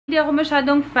Hindi ako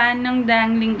masyadong fan ng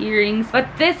dangling earrings, but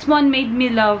this one made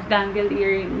me love dangle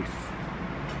earrings.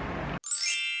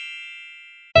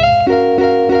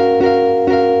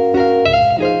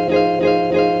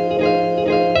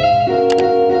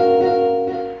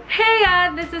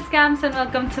 And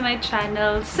welcome to my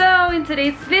channel. So in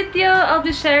today's video, I'll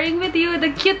be sharing with you the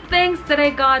cute things that I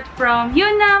got from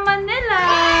Yuna Manila.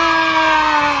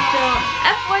 So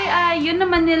FYI, Yuna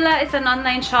Manila is an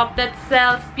online shop that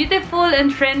sells beautiful and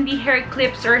trendy hair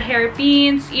clips or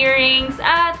hairpins, earrings,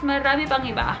 at marami pang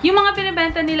iba. Yung mga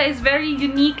binibenta nila is very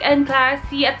unique and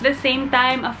classy, at the same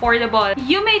time affordable.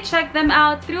 You may check them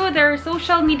out through their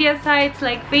social media sites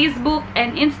like Facebook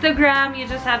and Instagram. You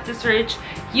just have to search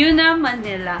Yuna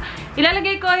Manila.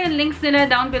 Ilalagay ko yung links nila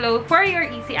down below for your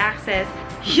easy access.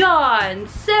 Yon!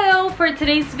 So, for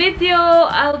today's video,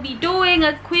 I'll be doing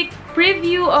a quick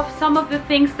preview of some of the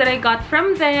things that I got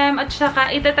from them, at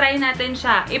saka itatry natin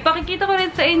siya. Ipakikita ko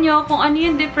rin sa inyo kung ano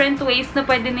yung different ways na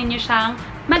pwede ninyo siyang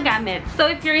magamit.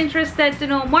 So, if you're interested to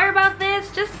know more about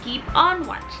this, just keep on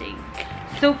watching.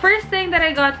 So, first thing that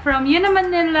I got from Yuna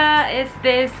Manila is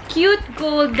this cute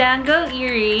gold dangle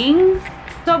earrings.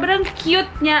 Sobrang cute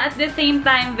niya, at the same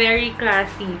time, very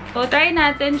classy. So, try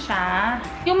natin siya.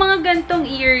 Yung mga gantong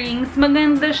earrings,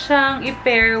 maganda siyang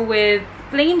i-pair with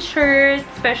plain shirt,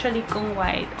 especially kung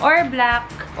white or black.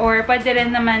 Or pwede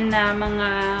rin naman na mga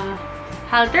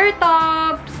halter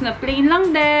tops na plain lang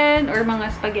din, or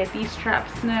mga spaghetti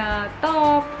straps na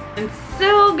top. And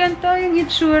so, ganito yung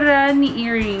itsura ni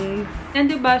earrings. And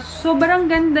diba,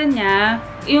 sobrang ganda niya.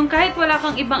 Yung kahit wala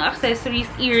kang ibang accessories,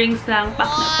 earrings lang, pak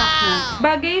na pak na.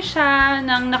 Bagay siya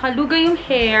nang nakalugay yung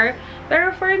hair.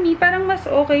 Pero for me, parang mas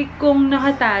okay kung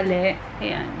nakatali.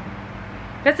 Ayan.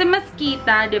 Kasi mas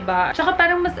kita, diba? Tsaka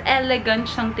parang mas elegant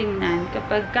siyang tingnan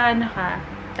kapag ka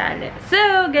nakatali.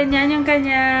 So, ganyan yung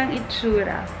kanyang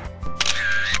itsura.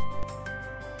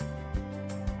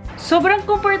 Sobrang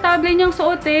komportable niyang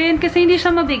suotin kasi hindi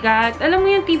siya mabigat. Alam mo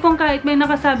yung tipong kahit may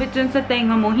nakasabit dyan sa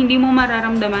tenga mo, hindi mo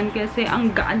mararamdaman kasi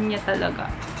ang gaan niya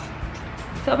talaga.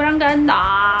 Sobrang ganda!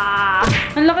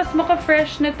 Ang lakas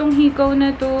maka-fresh na tong hikaw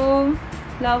na to.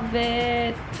 Love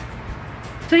it!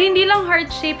 So, hindi lang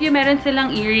heart shape yung meron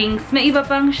silang earrings. May iba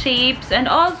pang shapes, and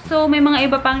also may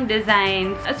mga iba pang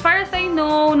designs. As far as I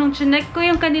know, nung chinek ko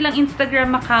yung kanilang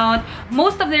Instagram account,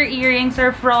 most of their earrings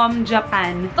are from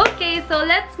Japan. Okay, so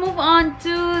let's move on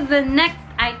to the next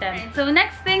item. So,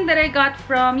 next thing that I got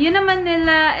from Yuna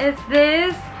Manila is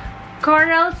this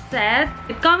coral set.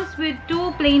 It comes with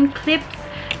 2 plain clips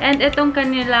and itong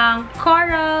kanilang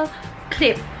coral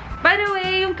clip. By the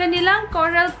way, yung kanilang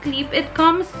coral clip, it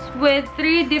comes with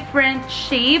 3 different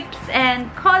shapes and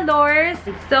colors.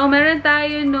 So, meron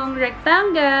tayo nung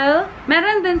rectangle.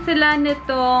 Meron din sila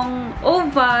nitong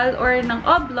oval or ng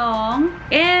oblong.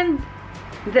 And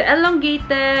the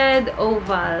elongated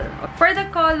oval. For the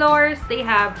colors, they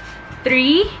have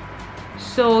 3.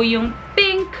 So, yung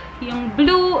pink, yung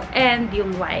blue, and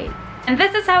yung white. And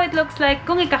this is how it looks like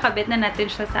kung ikakabit na natin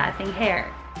siya sa ating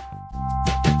hair.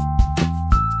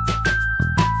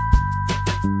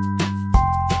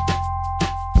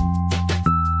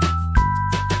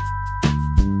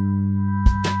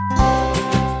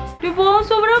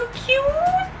 Sobrang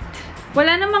cute!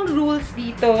 Wala namang rules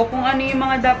dito kung ano yung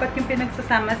mga dapat yung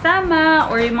pinagsasama-sama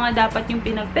or yung mga dapat yung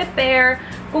pinagpe-pair.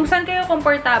 Kung saan kayo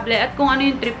komportable at kung ano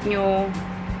yung trip nyo,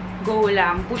 go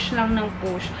lang. Push lang ng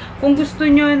push. Kung gusto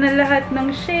nyo na lahat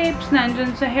ng shapes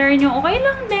nandun sa hair nyo, okay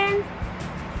lang din.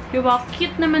 Diba?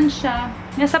 Cute naman siya.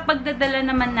 Nasa pagdadala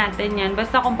naman natin yan.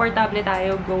 Basta komportable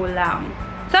tayo, go lang.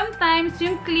 Sometimes,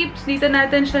 yung clips, dito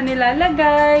natin siya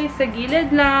nilalagay, sa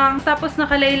gilid lang. Tapos,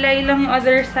 nakalaylay lang yung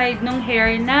other side ng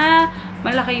hair na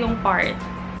malaki yung part.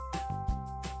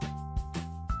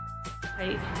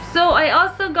 Okay. So, I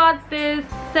also got this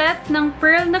set ng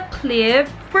pearl na clip.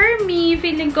 For me,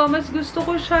 feeling ko, mas gusto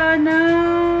ko siya na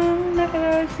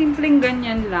naka-simpleng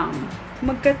ganyan lang.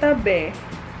 Magkatabi.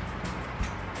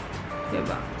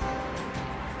 Diba?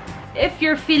 If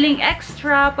you're feeling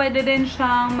extra, pwede din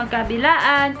siyang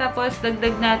magkabilaan. Tapos,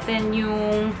 dagdag natin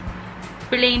yung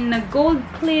plain na gold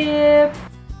clip.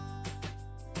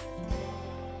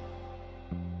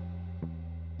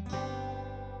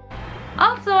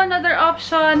 Also, another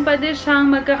option, pwede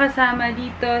siyang magkakasama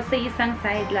dito sa isang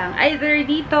side lang. Either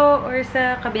dito or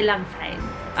sa kabilang side.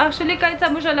 Actually, kahit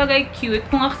saan mo siya lagay, cute.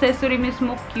 Kung accessory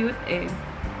mismo, cute eh.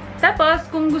 Tapos,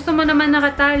 kung gusto mo naman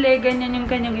nakatali, ganyan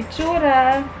yung kanyang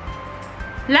itsura.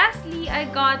 Lastly, I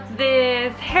got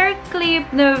this hair clip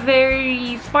na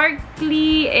very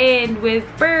sparkly and with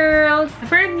pearls.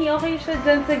 For me, okay siya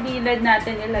dyan sa gilid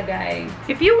natin ilagay.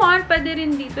 If you want, pwede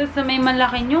rin dito sa may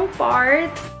malaki yung part.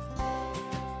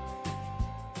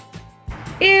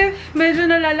 if medyo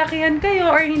nalalakihan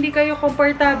kayo or hindi kayo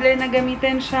komportable na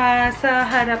gamitin siya sa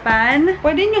harapan,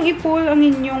 pwede nyo i-pull ang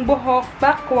inyong buhok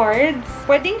backwards.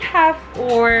 Pwedeng half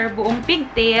or buong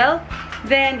pigtail.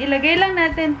 Then, ilagay lang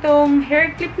natin tong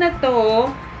hair clip na to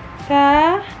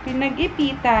sa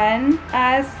pinag-ipitan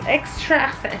as extra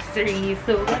accessory.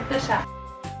 So, ganito siya.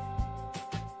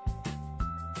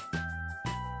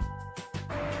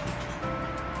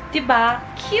 Diba?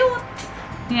 Cute!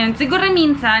 Yan. Siguro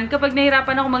minsan, kapag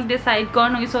nahirapan ako mag-decide ko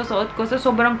anong isusuot ko, so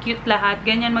sobrang cute lahat.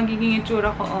 Ganyan magiging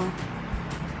itsura ko, oh.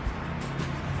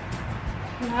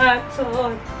 Lahat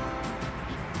suot.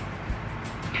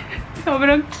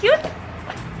 Sobrang cute!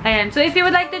 Ayan. So, if you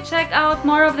would like to check out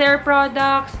more of their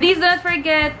products, please don't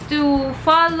forget to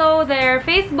follow their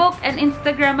Facebook and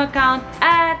Instagram account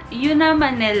at Yuna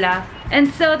Manila. And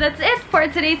so that's it for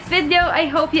today's video. I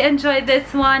hope you enjoyed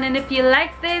this one. And if you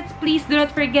like this, please do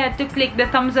not forget to click the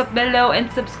thumbs up below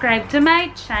and subscribe to my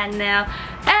channel.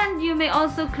 And you may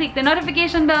also click the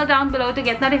notification bell down below to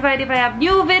get notified if I have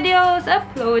new videos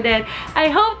uploaded. I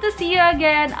hope to see you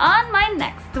again on my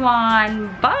next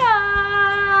one.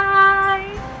 Bye!